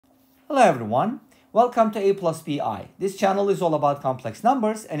Hello everyone, welcome to A plus BI. This channel is all about complex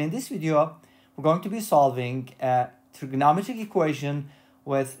numbers, and in this video we're going to be solving a trigonometric equation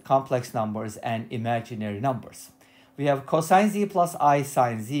with complex numbers and imaginary numbers. We have cosine z plus I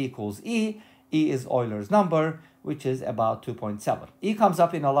sine z equals E. E is Euler's number, which is about 2.7. E comes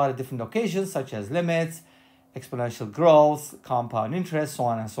up in a lot of different occasions such as limits, exponential growth, compound interest, so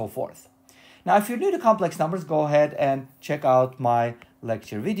on and so forth. Now, if you're new to complex numbers, go ahead and check out my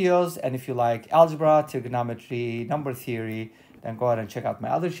lecture videos. And if you like algebra, trigonometry, number theory, then go ahead and check out my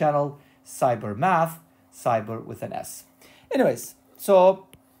other channel, Cyber Math, Cyber with an S. Anyways, so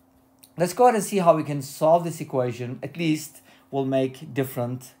let's go ahead and see how we can solve this equation. At least we'll make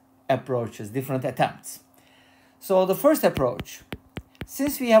different approaches, different attempts. So the first approach,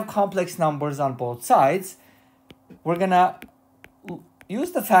 since we have complex numbers on both sides, we're gonna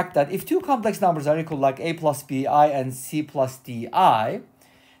use the fact that if two complex numbers are equal, like a plus bi and c plus di,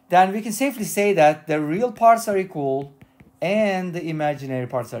 then we can safely say that the real parts are equal and the imaginary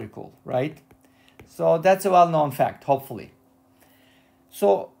parts are equal, right? So that's a well-known fact, hopefully.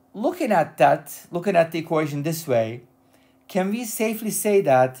 So looking at the equation this way, can we safely say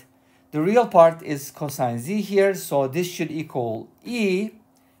that the real part is cosine z here, so this should equal E,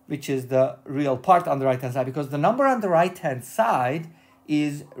 which is the real part on the right-hand side, because the number on the right-hand side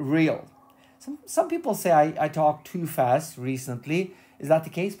is real. Some people say I talk too fast recently. Is that the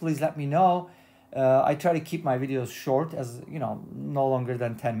case? Please let me know. I try to keep my videos short, as you know, no longer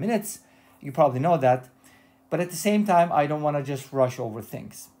than 10 minutes. You probably know that. But at the same time, I don't want to just rush over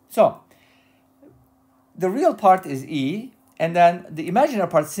things. So the real part is E, and then the imaginary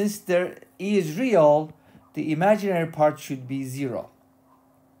part, since there E is real, the imaginary part should be 0.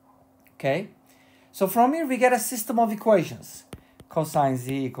 Okay? So from here we get a system of equations. Cosine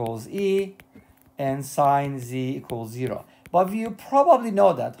z equals E and sine z equals 0. But you probably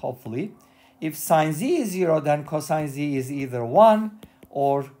know that, hopefully. If sine z is 0, then cosine z is either 1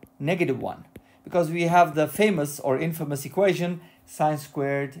 or -1. Because we have the famous or infamous equation, sine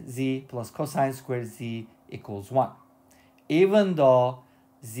squared z plus cosine squared z equals 1. Even though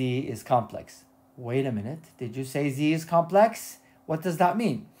z is complex. Wait a minute, did you say z is complex? What does that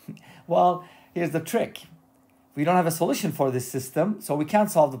mean? Well, here's the trick. We don't have a solution for this system, so we can't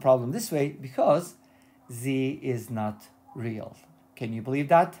solve the problem this way because z is not real. Can you believe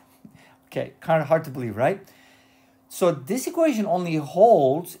that? Okay, kind of hard to believe, right? So this equation only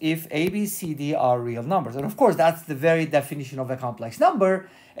holds if a, b, c, d are real numbers. And of course, that's the very definition of a complex number.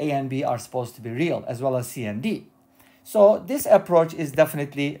 A and b are supposed to be real, as well as c and d. So this approach is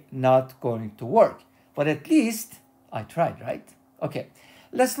definitely not going to work. But at least I tried, right? Okay,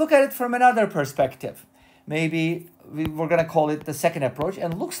 let's look at it from another perspective. Maybe we're going to call it the second approach,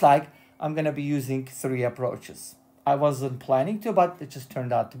 and it looks like I'm going to be using 3 approaches. I wasn't planning to, but it just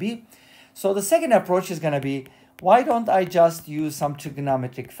turned out to be. So the second approach is going to be, why don't I just use some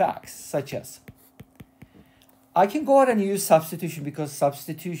trigonometric facts, such as, I can go ahead and use substitution because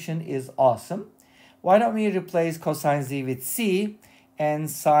substitution is awesome. Why don't we replace cosine z with c and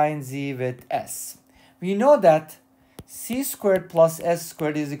sine z with s? We know that c squared plus s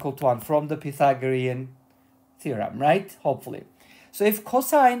squared is equal to 1 from the Pythagorean theorem, right? Hopefully. So if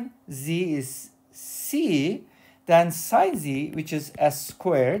cosine z is c, then sine z, which is s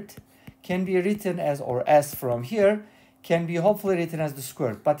squared, can be written as, or s from here, can be hopefully written as the square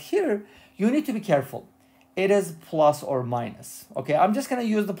root. But here, you need to be careful. It is plus or minus. Okay, I'm just going to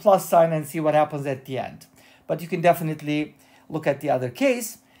use the plus sign and see what happens at the end. But you can definitely look at the other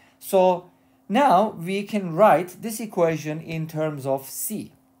case. So now we can write this equation in terms of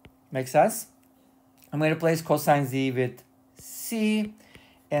c. Make sense? I'm going to replace cosine z with c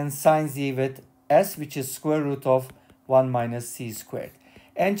and sine z with s, which is square root of 1 minus c squared.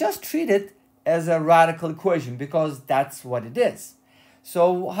 And just treat it as a radical equation because that's what it is.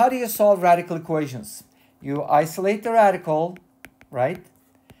 So how do you solve radical equations? You isolate the radical, right?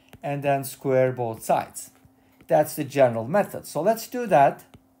 And then square both sides. That's the general method. So let's do that.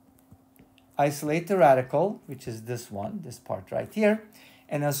 Isolate the radical, which is this one, this part right here.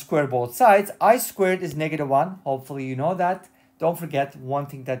 And then square both sides. I squared is -1. Hopefully you know that. Don't forget, one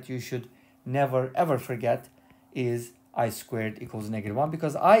thing that you should never ever forget is I squared equals -1,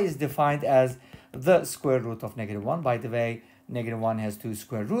 because I is defined as the square root of -1. By the way, -1 has 2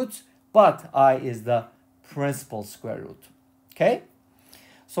 square roots, but I is the principal square root. Okay?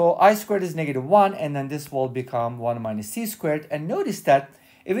 So I squared is -1, and then this will become 1 minus c squared. And notice that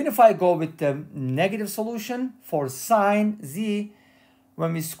even if I go with the negative solution for sine z,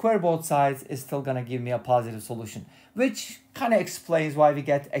 when we square both sides, it's still going to give me a positive solution, which kind of explains why we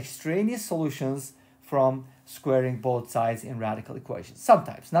get extraneous solutions from squaring both sides in radical equations.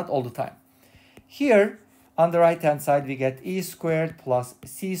 Sometimes, not all the time. Here, on the right-hand side, we get e squared plus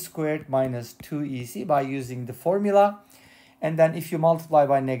c squared minus 2ec by using the formula. And then if you multiply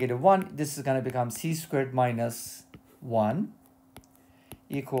by -1, this is going to become c squared minus 1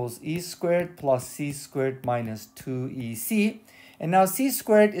 equals e squared plus c squared minus 2ec. And now c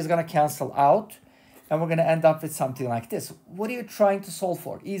squared is going to cancel out, and we're going to end up with something like this. What are you trying to solve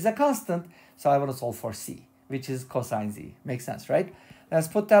for? E is a constant, so I want to solve for c, which is cosine z. Makes sense, right? Let's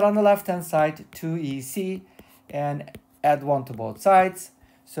put that on the left-hand side, 2ec, and add 1 to both sides.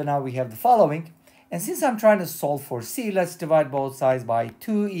 So now we have the following. And since I'm trying to solve for c, let's divide both sides by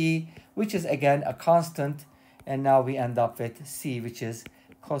 2e, which is again a constant. And now we end up with c, which is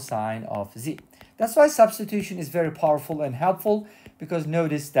cosine of z. That's why substitution is very powerful and helpful, because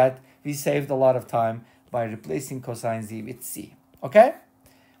notice that we saved a lot of time by replacing cosine z with c. Okay?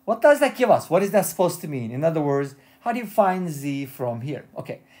 What does that give us? What is that supposed to mean? In other words, how do you find z from here?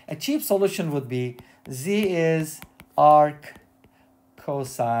 Okay, a cheap solution would be z is arc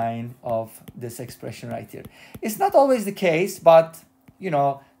cosine of this expression right here. It's not always the case, but you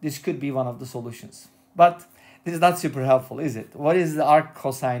know, this could be one of the solutions. But this is not super helpful, is it? What is the arc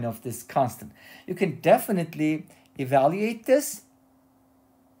cosine of this constant? You can definitely evaluate this.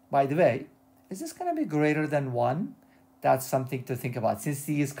 By the way, is this going to be greater than 1? That's something to think about. Since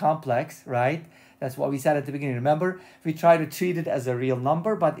c is complex, right? That's what we said at the beginning. Remember, we tried to treat it as a real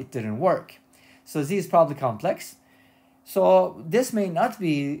number, but it didn't work. So z is probably complex. So this may not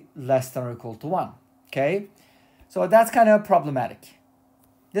be less than or equal to 1, okay? So that's kind of problematic.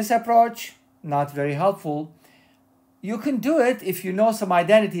 This approach, not very helpful. You can do it if you know some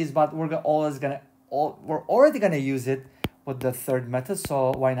identities, but we're already gonna use it with the third method,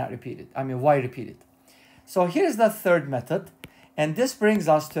 so why not repeat it? I mean, why repeat it? So here's the third method, and this brings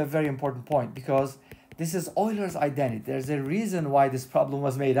us to a very important point, because this is Euler's identity. There's a reason why this problem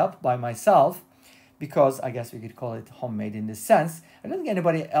was made up by myself, because I guess we could call it homemade in this sense. I don't think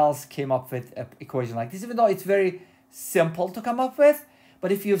anybody else came up with an equation like this, even though it's very simple to come up with.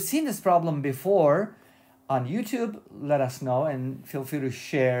 But if you've seen this problem before on YouTube, let us know, and feel free to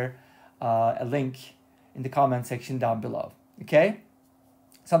share a link in the comment section down below, okay?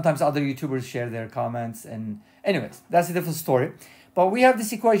 Sometimes other YouTubers share their comments, and anyways, that's a different story. But we have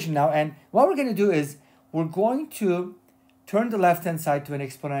this equation now, and what we're going to do is we're going to turn the left-hand side to an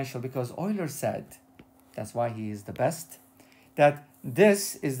exponential, because Euler said, that's why he is the best, that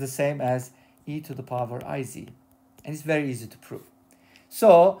this is the same as e to the power iz. And it's very easy to prove.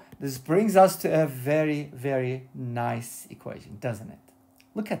 So this brings us to a very, very nice equation, doesn't it?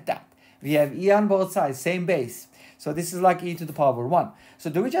 Look at that. We have e on both sides, same base. So this is like e to the power 1. So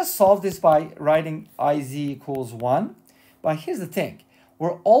do we just solve this by writing iz equals 1? But here's the thing.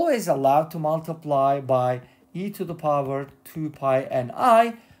 We're always allowed to multiply by e to the power 2 pi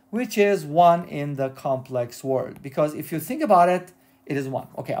ni, which is 1 in the complex world. Because if you think about it, it is 1.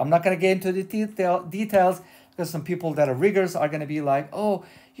 Okay, I'm not going to get into the details, because some people that are riggers are going to be like, oh,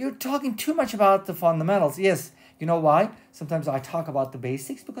 you're talking too much about the fundamentals. Yes, you know why? Sometimes I talk about the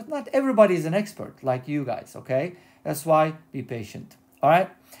basics, because not everybody is an expert like you guys, okay? That's why, be patient, all right?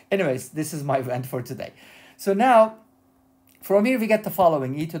 Anyways, this is my rant for today. So now, from here we get the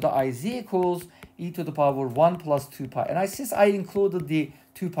following. E to the iz equals e to the power 1 plus 2 pi. And since I included the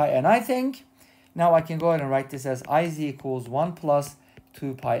 2 pi ni thing, now I can go ahead and write this as iz equals 1 plus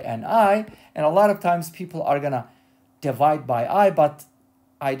 2 pi ni. And a lot of times people are going to divide by I, but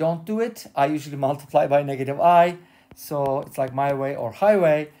I don't do it. I usually multiply by -i. So it's like my way or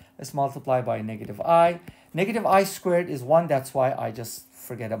highway. Let's multiply by -i. -i squared is 1. That's why I just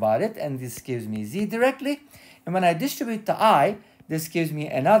forget about it. And this gives me z directly. And when I distribute the I, this gives me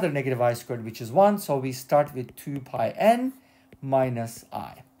another -i squared, which is 1. So we start with 2 pi n minus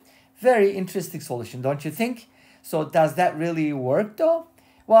I. Very interesting solution, don't you think? So does that really work though?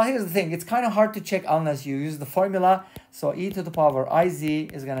 Well, here's the thing. It's kind of hard to check unless you use the formula. So e to the power iz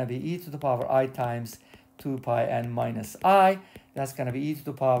is going to be e to the power I times 2 pi n minus I. That's going to be e to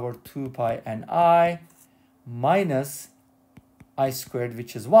the power 2 pi ni minus I squared,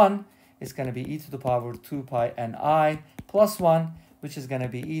 which is 1. It's going to be e to the power 2 pi ni plus 1, which is going to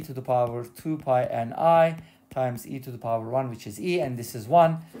be e to the power 2 pi ni times e to the power 1, which is e, and this is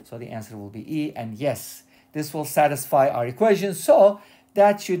 1. So the answer will be e, and yes, this will satisfy our equation. So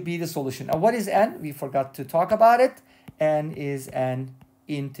that should be the solution. And what is n? We forgot to talk about it. N is an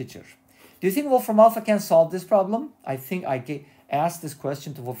integer. Do you think Wolfram Alpha can solve this problem? I think I asked this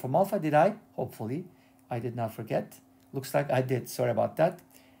question to Wolfram Alpha. Did I? Hopefully. I did not forget. Looks like I did. Sorry about that.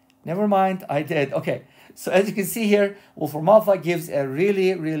 Never mind. I did. Okay. So as you can see here, Wolfram Alpha gives a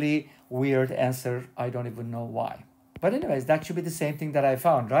really, really weird answer. I don't even know why. But anyways, that should be the same thing that I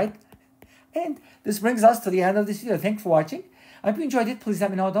found, right? And this brings us to the end of this video. Thanks for watching. I hope you enjoyed it. Please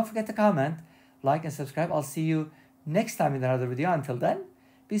let me know. Don't forget to comment, like, and subscribe. I'll see you next time in another video. Until then,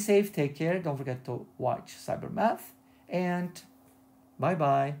 be safe, take care. Don't forget to watch Cyber Math, and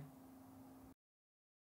bye-bye.